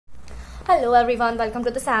Hello everyone, welcome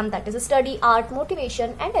to the SAM, that is Study, Art,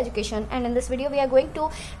 Motivation and Education, and in this video we are going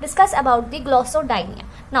to discuss about the glossodynia.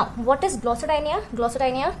 Now, what is glossodynia?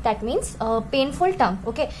 Glossodynia, that means painful tongue.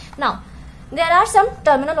 Okay, now there are some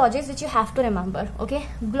terminologies which you have to remember. Okay,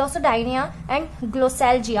 glossodynia and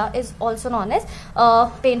glossalgia is also known as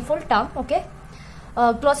painful tongue. Okay,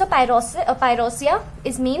 glossopyrosia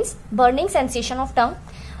is means burning sensation of tongue.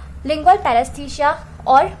 Lingual paresthesia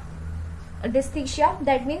or dysthesia,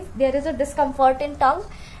 that means there is a discomfort in tongue.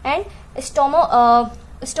 And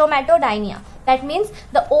stomatodynia, that means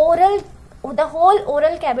the whole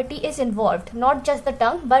oral cavity is involved, not just the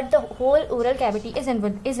tongue but the whole oral cavity is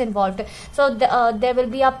involved. So there will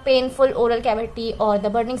be a painful oral cavity, or the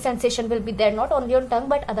burning sensation will be there not only on tongue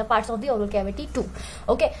but other parts of the oral cavity too.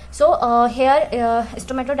 Okay, so here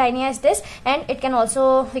stomatodynia is this, and we can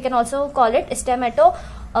also call it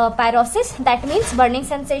stomatoparosis, that means burning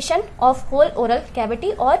sensation of whole oral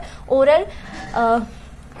cavity, or oral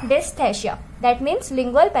dysthesia, that means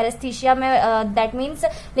lingual paresthesia. That means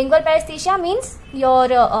lingual paresthesia means your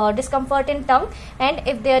discomfort in tongue, and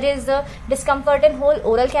if there is discomfort in whole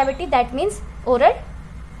oral cavity, that means oral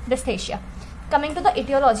dysthesia. Coming to the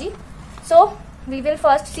etiology, so we will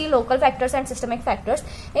first see local factors and systemic factors.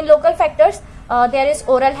 In local factors, there is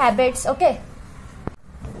oral habits. Okay,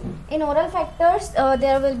 in oral factors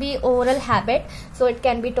there will be oral habit, so it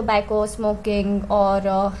can be tobacco, smoking,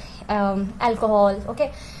 or alcohol.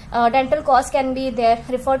 Okay, dental cause can be there,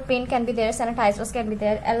 referred pain can be there, sanitizers can be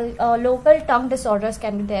there, local tongue disorders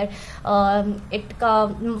can be there.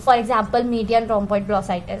 For example, median rhomboid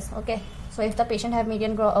glossitis. Okay, so if the patient have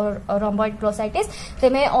median rhomboid glossitis, they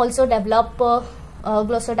may also develop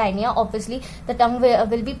glossodynia. Obviously the tongue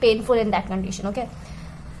will be painful in that condition. Okay,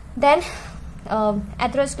 then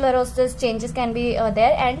atherosclerosis changes can be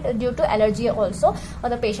there, and due to allergy also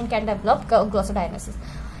the patient can develop glossodiasis.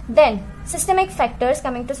 Then systemic factors,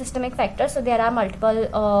 coming to systemic factors, so there are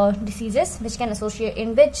multiple diseases which can associate,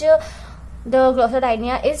 in which the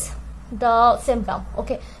glossodynia is the symptom.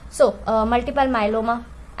 Okay, so multiple myeloma,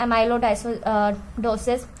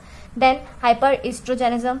 amyloidosis, then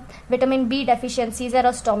hyperestrogenism, vitamin B deficiency,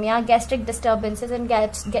 xerostomia, gastric disturbances. In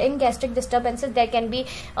gastric disturbances there can be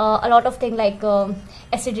a lot of things like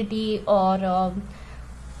acidity, or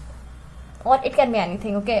it can be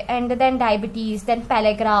anything. Okay, and then diabetes, then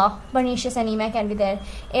pellagra, pernicious anemia can be there.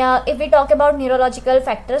 If we talk about neurological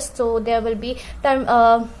factors, so there will be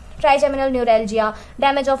trigeminal neuralgia,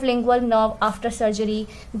 damage of lingual nerve after surgery,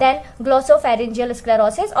 then glossopharyngeal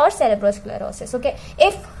sclerosis or cerebrosclerosis. Okay,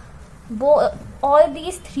 if all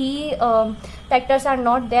these three factors are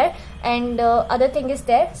not there and other thing is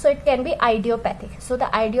there, so it can be idiopathic. So the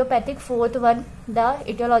idiopathic, fourth one, the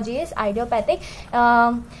etiology is idiopathic.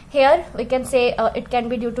 Here we can say it can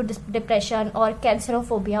be due to depression or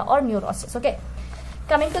cancerophobia or neurosis. Okay,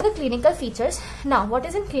 coming to the clinical features. Now, what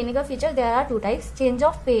is in clinical features? There are two types: change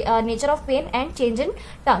of pain, nature of pain, and change in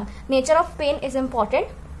tongue. Nature of pain is important.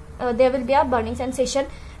 There will be a burning sensation,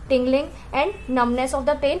 tingling and numbness of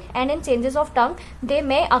the pain, and in changes of tongue they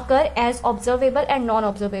may occur as observable and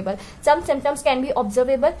non-observable. Some symptoms can be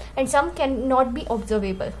observable and some can not be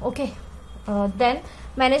observable. Okay, then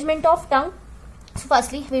management of tongue. So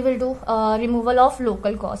firstly we will do removal of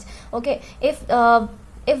local cause. Okay, if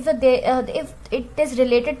it is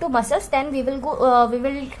related to muscles, then we will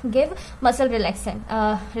give muscle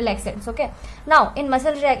relaxants. Okay, now in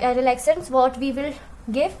muscle relaxants, what we will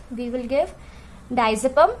give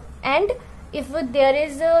diazepam. And if there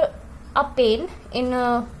is a pain in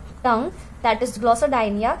tongue, that is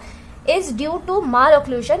glossodynia, is due to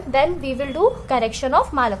malocclusion, then we will do correction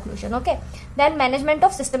of malocclusion. Okay, then management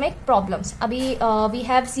of systemic problems. We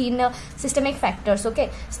have seen systemic factors. Okay,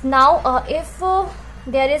 now if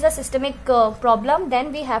there is a systemic problem,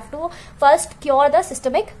 then we have to first cure the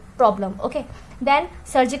systemic problem. Okay, then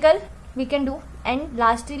surgical we can do, and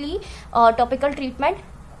lastly topical treatment.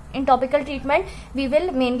 In topical treatment we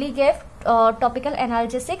will mainly give topical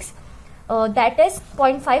analgesics, that is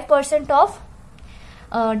 0.5% of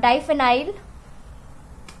diphenyl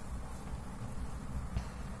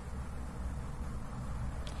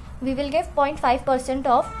we will give 0.5%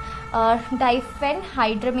 of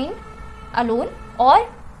diphenhydramine alone, or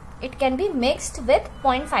it can be mixed with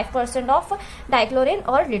 0.5% of dichloroquine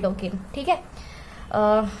or lidocaine. Okay,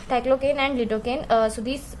 dichloroquine and lidocaine. So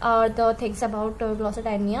these are the things about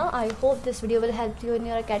glossodynia. I hope this video will help you in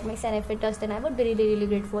your academics, and if it does, then I would be really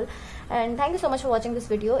grateful. And thank you so much for watching this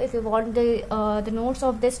video. If you want the notes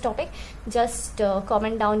of this topic, just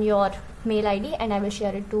comment down your mail ID and I will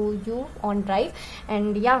share it to you on Drive.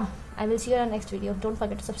 And yeah, I will see you in our next video. Don't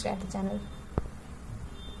forget to subscribe to the channel.